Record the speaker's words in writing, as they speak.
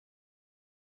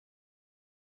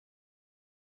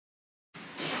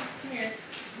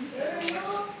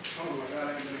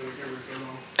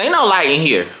Ain't no light in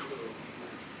here.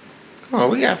 Come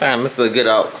on, we gotta find this a good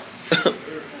old.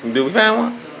 Did we find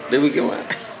one? Did we get one?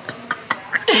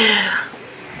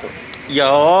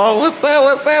 Yo, what's up?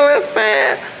 What's up? What's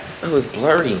that? Oh, it's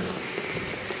blurry.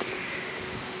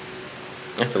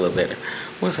 That's a little better.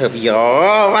 What's up, y'all?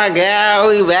 Oh my god,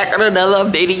 we back on another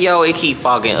video. It keep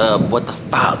fogging up. What the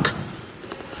fuck?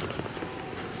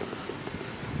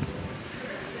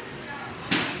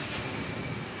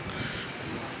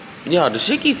 Yo, the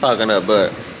shit keep fogging up,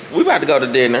 but we about to go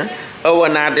to dinner. Oh,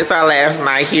 well, now this our last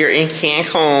night here in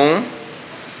Cancun.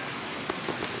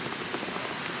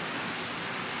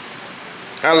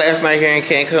 Our last night here in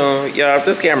Cancun. Y'all, if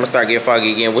this camera start getting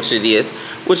foggy again, which it is,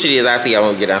 I see y'all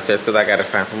when we get downstairs because I gotta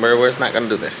find somewhere where it's not gonna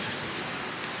do this.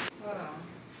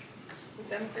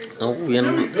 Oh, we're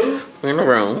in the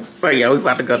room. So yeah, we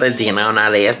about to go to dinner on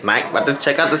our last night. About to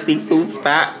check out the seafood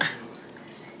spot.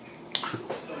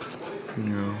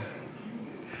 No.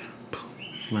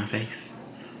 My face.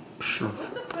 So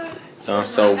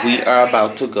we are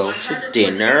about to go to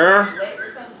dinner.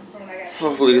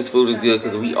 Hopefully this food is good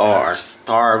because we are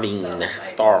starving.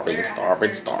 So,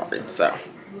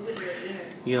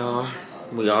 y'all,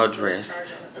 we all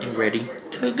dressed and ready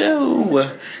to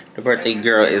go. The birthday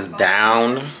girl is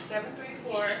down.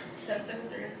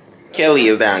 734-773. Kelly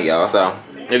is down, y'all. So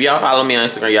if y'all follow me on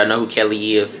Instagram, y'all know who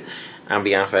Kelly is. I'm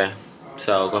Beyonce.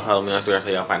 So go follow me on Instagram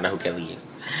so y'all find out who Kelly is.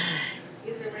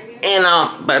 And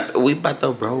but we about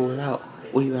to roll out.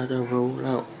 I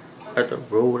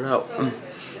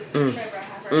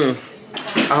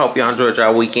hope y'all enjoyed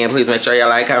y'all weekend. Please make sure y'all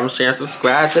like, comment, share, and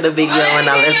subscribe to the video. And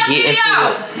now let's get into it.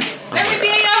 Let me be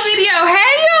in your video.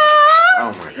 Hey y'all.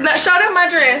 Oh my god. Show them my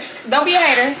dress. Don't be a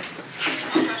hater.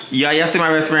 Y'all see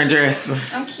my best friend dress?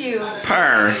 I'm cute.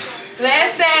 Purr.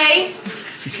 Last day.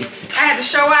 I had to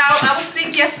show out. I was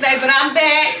sick yesterday, but I'm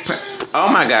back. Oh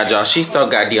my god, y'all. She's so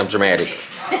goddamn dramatic.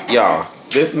 Y'all,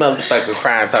 this motherfucker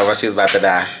crying talking about she was about to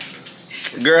die.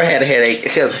 Girl had a headache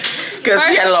because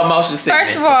she had a little motion sickness.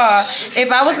 First of all, if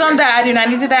I was gonna die, I do not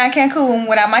need to die in Cancun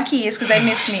without my kids because they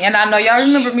miss me. And I know y'all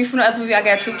remember me from the other video. I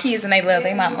got 2 kids and they love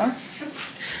their mama.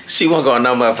 She won't go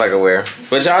no motherfucker where.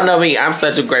 But y'all know me. I'm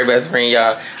such a great best friend,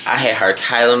 y'all. I had her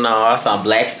Tylenol, some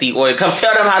black seed oil. Come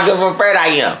tell them how good of a friend I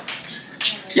am.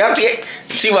 Y'all see it?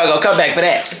 She wasn't gonna come back for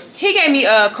that. He gave me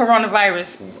a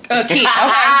coronavirus kit, okay?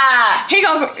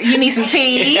 You need some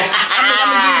tea. I'm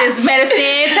gonna give you this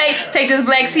medicine. Take this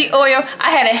black seed oil. I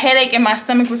had a headache and my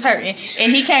stomach was hurting.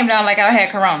 And he came down like I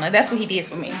had corona. That's what he did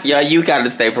for me. Yeah, you got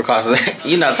to stay precautious.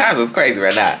 You know, times is crazy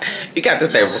right now. You got to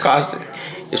stay precautious.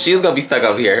 If she was gonna be stuck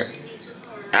over here,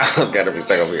 I was gonna be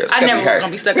stuck over here. I never was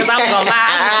gonna be stuck because I was gonna lie.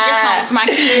 I was gonna get home to my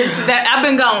kids. I've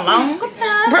been gone long.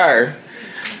 Purr.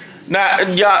 Now,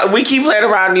 y'all, we keep playing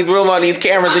around in these rooms on these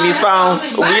cameras and these phones.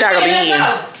 We not gonna be eating.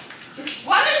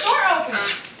 Why is the door open?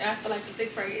 I feel like the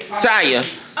sick prayer. Tanya,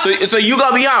 so you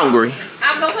gonna be hungry?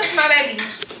 I'm gonna talk to my baby.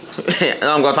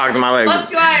 I'm gonna talk to my baby.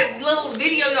 Look, like little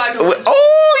video y'all doing.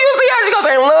 Oh, you see how she gonna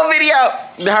take a little video?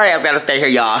 Her ass gotta stay here,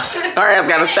 y'all. Her ass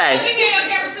gotta stay. Give me your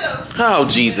camera too. Oh,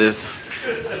 Jesus.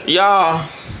 Y'all.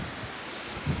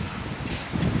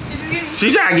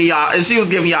 She trying to get y'all, and she was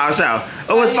giving y'all a show.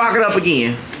 Oh, it's fogging up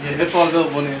again. Yeah, it fogged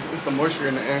up when it's the moisture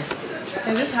in the air.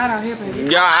 And it's hot out here, baby.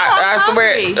 Yeah, I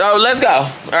swear. Oh, let's go. All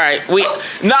right,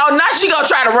 now she gonna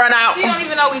try to run out. She don't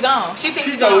even know we gone. She think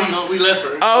we gone. We left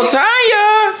her. Oh,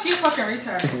 Tanya. She fucking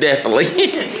retarded. Definitely.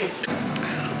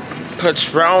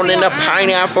 Patron in the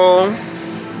pineapple.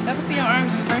 Let me see your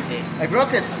arms. You burnt it. I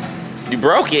broke it. You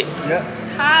broke it? Yeah.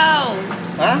 How?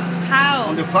 Huh? How?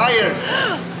 On the fire.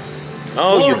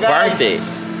 Oh, you burnt it.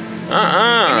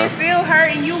 And it feel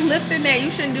hurt and you lifting that.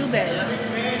 You shouldn't do that.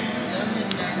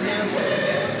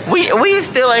 We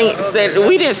still ain't said,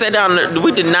 we didn't sit down,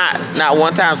 we did not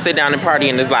one time sit down and party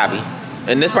in this lobby.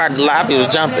 And this part of the lobby was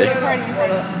jumping.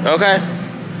 Okay?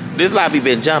 This lobby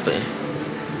been jumping.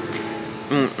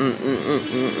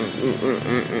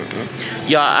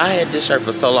 Y'all, I had this shirt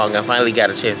for so long, I finally got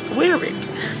a chance to wear it.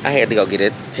 I had to go get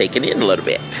it taken in a little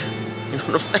bit. You know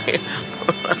what I'm saying?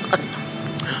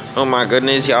 Oh my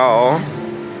goodness, y'all.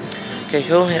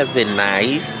 Cancun has been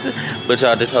nice. But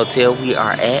y'all, this hotel we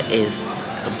are at is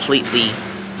completely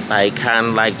like kind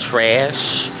of like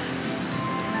trash.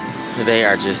 They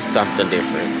are just something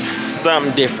different.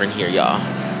 Something different here, y'all.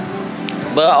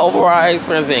 But overall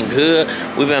experience been good.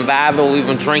 We've been vibing, we've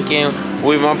been drinking,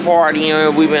 we've been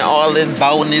partying, we've been all this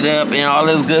boating it up and all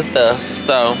this good stuff.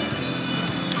 So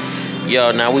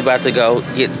yo, now we about to go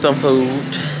get some food.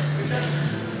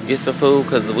 Get some food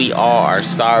because we all are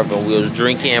starving. We was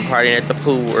drinking and partying at the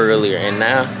pool earlier and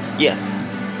now, yes.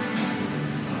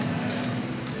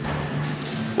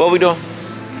 What we doing?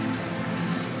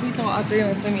 You told all 3 of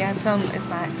them to me. I tell them it's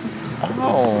not.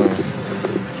 Oh.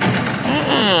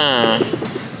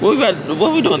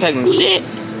 What we doing? Taking the shit?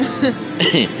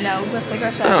 No, we're gonna take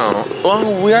our shot. Oh,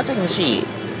 well, we are taking the shit.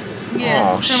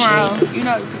 Yeah, oh, tomorrow. Shit. You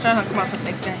know, we're trying to come out for the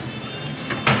next day.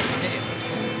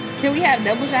 Can we have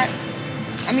double shots?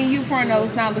 I mean, you pouring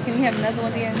those now, but can we have another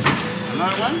one there?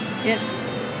 Another one? Yep.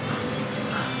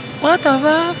 What the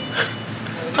fuck?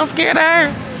 I'm scared of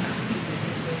her.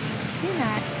 You're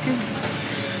not. Cause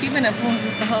you've been influenced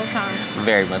this the whole time.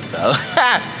 Very much so.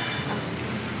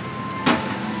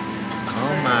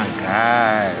 Oh my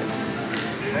god.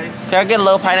 Can I get a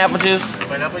little pineapple juice?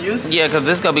 Pineapple juice? Yeah, because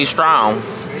this gonna be strong.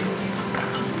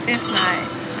 It's not.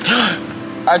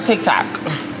 Our TikTok.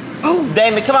 Oh,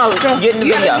 Damon, come on, get in the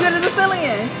you video. gotta do the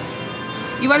fill-in.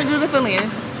 You about to do the fill-in?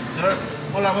 Sir,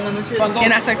 hola, buenas noches.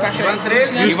 And I take my shot.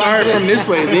 You start from this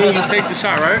way, then you take the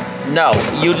shot, right? No,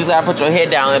 you just gotta put your head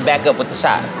down and back up with the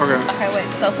shot. Okay. Okay, wait.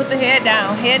 So put the head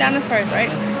down. Head down is first, right?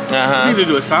 Uh-huh. You need to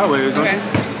do it sideways, don't Okay. you?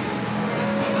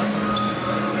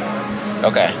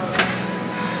 Okay.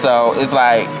 So it's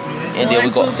like, and then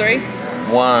we go. 1, 2, 3.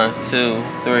 1, 2,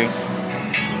 3.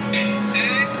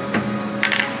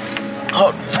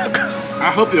 Oh,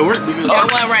 I hope it worked because That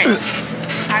wasn't right.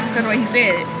 I can the way he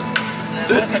said it.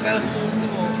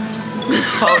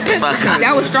 hold the fuck up.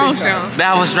 That was strong.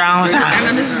 That was strong. I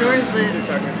know this is yours, but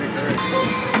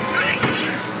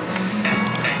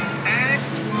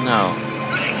No.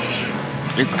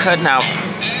 It's cutting out.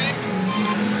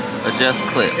 Adjust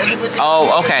clip.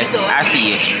 Oh, okay. I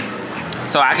see it.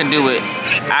 So I can do it.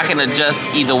 I can adjust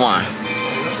either one.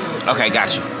 Okay,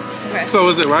 got you. okay. So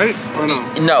is it right or no?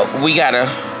 No, we gotta.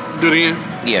 Do it again.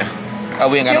 Yeah. Oh,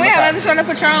 we ain't got Can we no have more another shots. shot of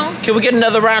Patron? Can we get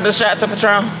another round of shots of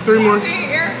Patron? 3 more.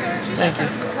 Thank you.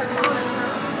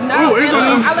 No, Oh, it's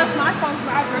on. I left my phone, so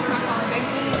I broke my phone. They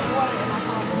gave me water in my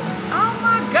phone. Oh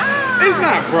my God. It's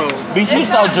not, bro. But she's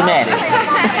so dramatic.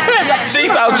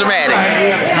 She's so dramatic.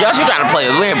 Y'all, she trying to play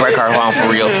us. We ain't break her phone for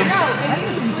real.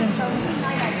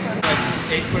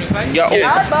 Yo,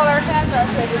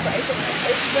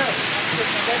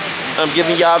 I'm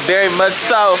giving y'all very much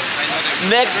so.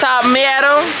 Next top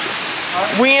medal.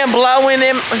 Wind blowing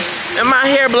in my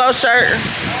hair blow shirt.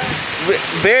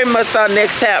 Very much so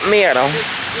next top medal.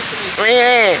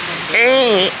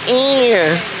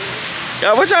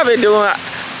 Yo, what y'all been doing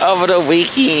over the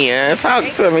weekend? Talk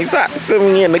to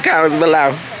me in the comments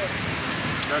below.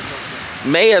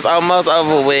 May is almost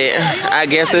over with. I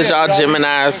guess it's y'all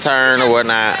Gemini's turn or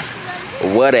whatnot.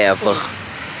 Whatever.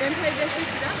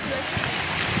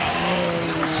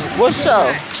 What show?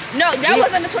 No, that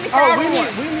wasn't the 24-hour one.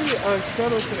 We need a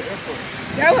shuttle to the airport.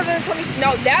 That wasn't the 20.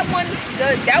 No, that one.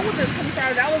 That wasn't the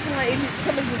 24-hour. That was the one if you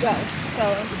come as you go. So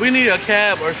We need a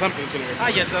cab or something to the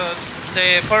airport. Yeah,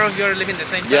 the 4 of you are leaving the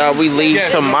same time. Yeah, we leave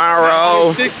Yes.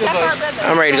 tomorrow. 6 of us.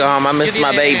 I'm ready to go home. I miss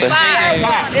my baby.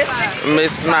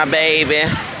 Miss my baby.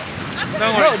 Don't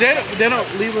No, worry. they don't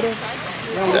leave with us.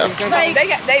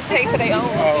 they pay for their own.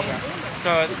 Oh, okay.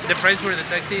 So the price for the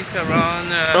taxi is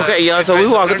around. Okay, y'all. So we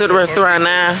walking to the restaurant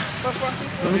now.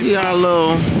 Let me get y'all a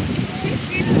little.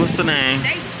 What's the name?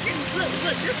 Look,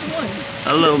 this one.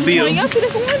 A little bill. Y'all see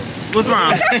this one? What's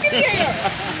wrong?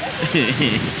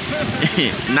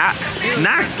 not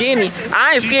skinny.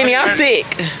 I ain't skinny. I'm thick.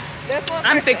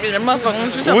 I'm thick as a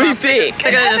motherfucker. We thick.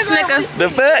 Look at the Snicker. The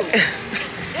fuck?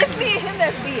 It's me and him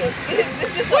that's big.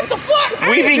 It's just what the fuck?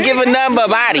 We be giving nothing but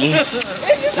body.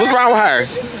 What's wrong with her?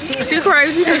 She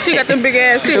crazy. She got them big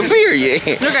ass titties.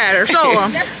 Period. Look at her. Show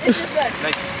them.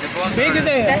 Big as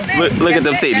hell. Look at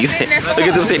them titties. Look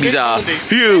at them titties, y'all.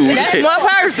 Huge. That's one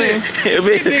person.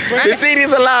 The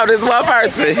titties alone is one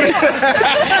person.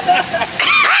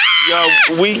 Yo,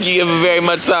 we give very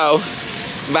much so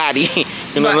body.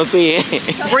 You know what I'm saying?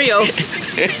 Real.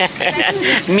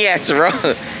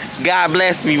 Natural. God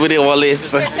bless me with it all this.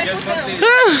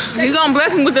 He's gonna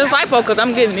bless me with this lipo because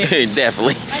I'm getting it.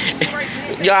 Definitely.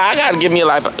 Y'all, I gotta give me a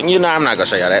lipo. You know, I'm not gonna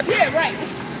show y'all that. Yeah, right.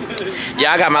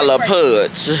 Yeah, I got my little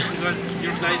pudge.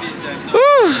 Your flight is.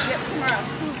 Woo. Tomorrow,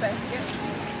 Tuesday.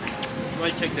 So I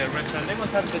check the restaurant. They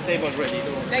must have the table ready.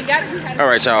 They got to be. All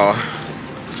right, y'all.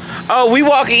 Oh, we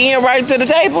walking in right to the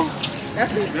table?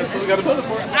 That's it. That's what we got to put it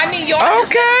for. I mean, yours.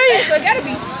 Okay. So it gotta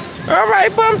be. All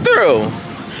right, bump through.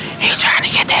 He trying to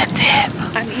get that tip.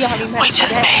 I mean, you don't even We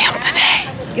just met him today.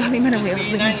 You don't even know where. 9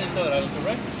 in total,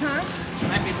 correct? Huh?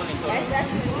 9 people in total.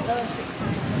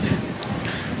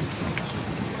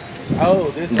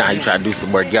 Oh, this Nah, you try to do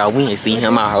some work, y'all. We ain't seen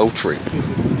him our whole trip.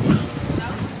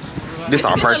 This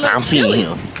our first time seeing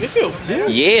him. It feels good.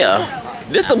 Yeah.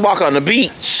 This the walk on the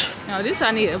beach. No, this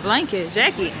I need a blanket,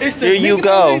 jacket. Here you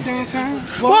go.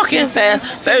 Walking fast,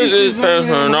 faces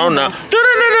person, no, no.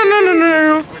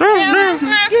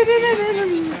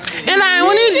 And I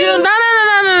need you, no, no,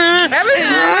 no, no, no.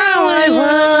 I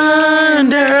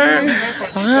wonder.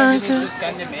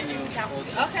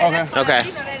 Okay.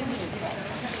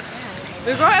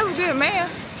 We're gonna have a good man.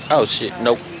 Oh shit,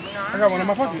 nope. I got one in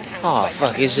my pocket. Oh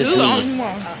fuck, it's just me.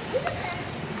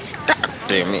 God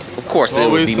damn it. Of course it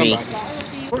would be me.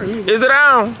 Is it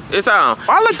on? It's on.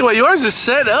 I like the way yours is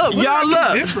set up. Y'all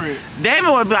look. Different. David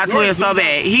was about to win so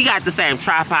bad. He got the same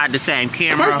tripod, the same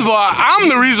camera. First of all, I'm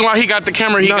the reason why he got the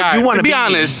camera he got. You want to be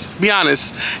honest. Be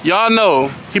honest. Y'all know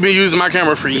he been using my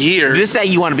camera for years. Just say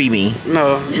you want to be me.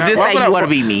 No. Just say you want to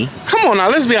be me. Come on now,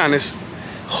 let's be honest.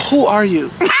 Who are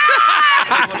you?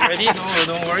 Ready? No,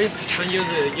 don't worry. Don't use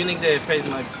it. You need the face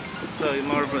mask. So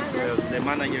more but the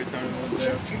managers are over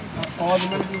there. All the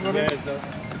managers are there?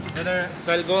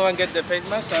 So I'll go and get the face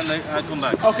mask and I'll come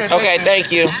back. Okay,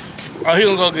 thank you. Oh, he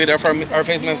gonna go get our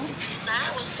face masks.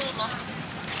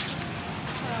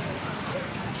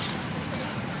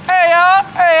 Hey y'all,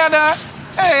 hey y'all there.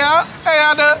 Hey y'all, hey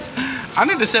y'all there. I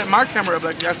need to set my camera up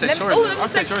like y'all set yours up. I'll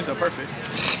set yours up perfect.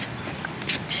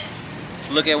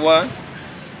 Look at what?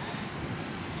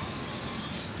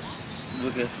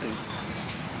 Look at this.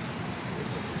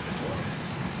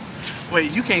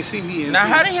 Wait, you can't see me in Now,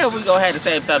 how the hell we gonna have the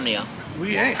same thumbnail?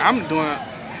 We ain't. I'm doing.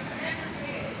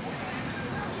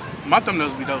 My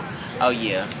thumbnails be dope. Oh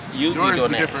yeah, you Yours be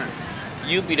doing be that. different.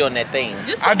 You be doing that thing.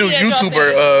 I do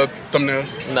YouTuber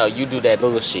thumbnails. No, you do that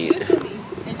little shit. I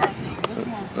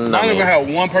No, don't even man. have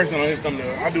one person on his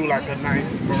thumbnail. I do like a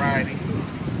nice variety.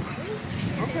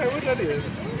 Okay, what that is?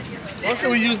 Why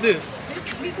should we use this?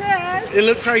 Because It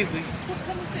look crazy.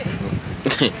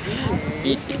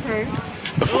 It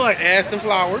look like ass and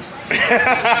flowers.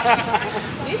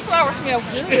 these flowers smell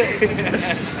good.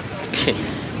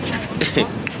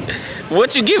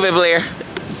 What you give it, Blair?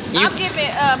 I'm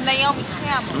giving Naomi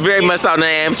Campbell. Very much so,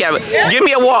 Naomi Campbell. Give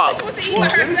me a walk.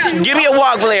 Give me a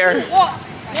walk, Blair. Walk.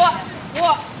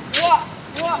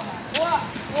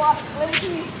 Let me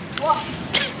see. Walk.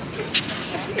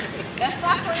 That's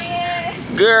my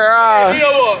friend. Girl, Yo,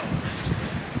 what?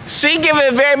 she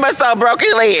giving very much so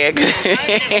broken leg.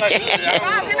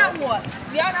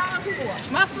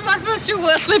 My first shoe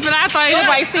was slipping. I thought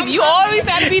everybody see me. You always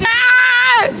have to be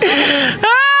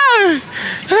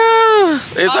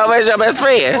It's always your best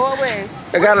friend. always.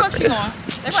 I gotta- Where the fuck she going?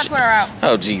 They about to put her out.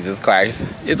 Oh Jesus Christ!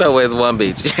 It's always one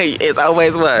bitch. It's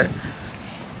always one.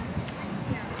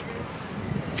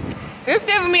 It's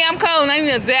giving me I'm cold and I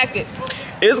need a jacket.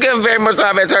 It's getting very much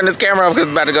time. I better turn this camera off because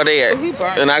it's about to go dead. He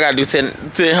burnt. And I gotta do 10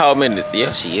 whole minutes.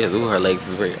 Yeah, she is. Ooh, her legs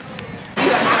is real.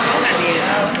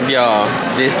 Y'all,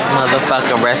 this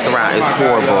motherfucking restaurant is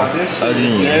horrible.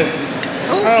 Again.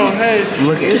 Oh, hey.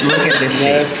 Look at this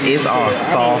shit. It's all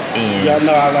soft and. Y'all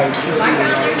know I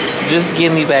like Just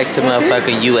give me back to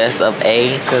motherfucking US of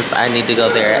A because I need to go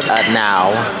there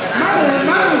now.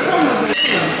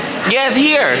 Yes,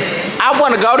 here. I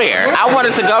want to go there. I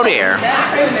wanted to go there.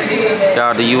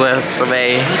 Y'all, the US of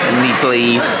A, me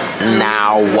please,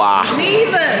 now.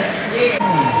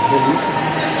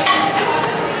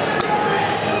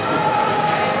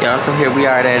 Y'all, so here we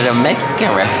are at a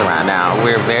Mexican restaurant now.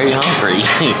 We're very hungry.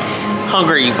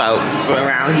 Hungry folks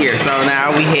around here. So now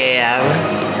we have,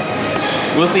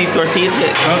 what's these tortilla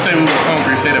chips? Don't say we was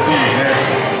hungry, say the food was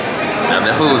nasty. No,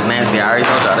 the food was nasty. I already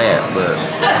told y'all that, but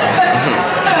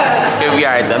here we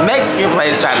are at the Mexican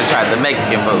place trying to try the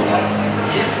Mexican food.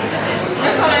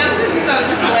 That's all I have to do because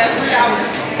for the last 3 hours.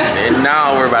 And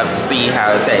now we're about to see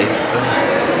how it tastes.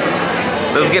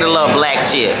 Let's get a little black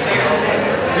chip.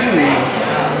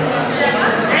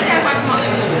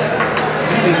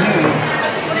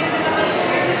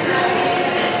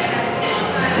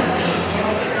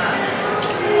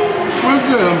 What's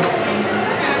good?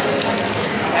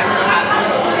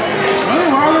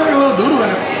 Why look like a little doodle in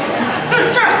it?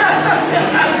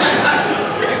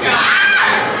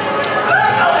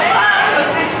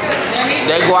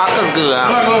 That guac is good.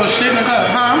 Like a little shit in the cup,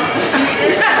 huh?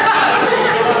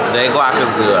 That guac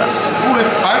is good. Ooh,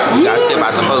 it's spicy. We gotta see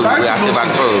about the food. We gotta see about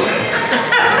the food.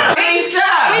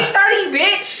 We 30,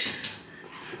 bitch.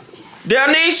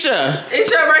 Delnisha! It's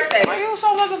your birthday. Why you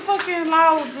so like a fucking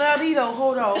loudito?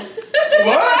 Hold on.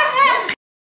 What?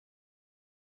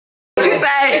 She You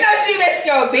say, know she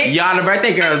Mexico, bitch. y'all the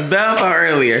birthday girl's done for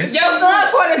earlier. Your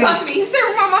son called and talked to me. He said,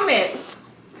 where my mom at?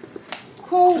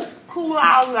 Cool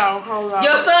out now. Hold on.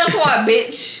 Your son called,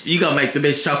 bitch. You gonna make the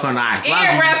bitch choke on the eye.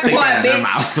 And rap part,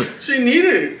 bitch. She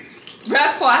needed.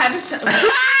 Ref call, I had to tell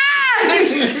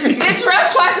bitch,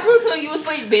 ref call, I had to prove to you was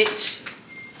asleep, bitch.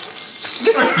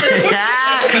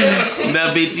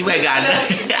 No, bitch, you ain't got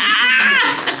nothing.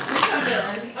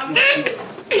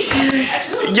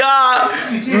 Y'all,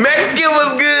 Mexican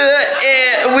was good,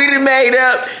 and we done made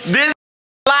up this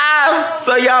live,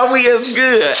 so y'all, we is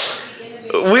good.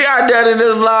 We are done in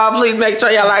this vlog. Please make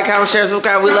sure y'all like, comment, share,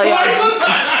 subscribe. We love y'all.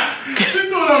 She's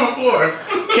doing it on the floor.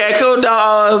 Cancun don't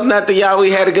owe us nothing, y'all.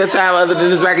 We had a good time other than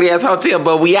this raggedy ass hotel,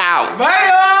 but we out. Bye,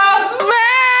 y'all.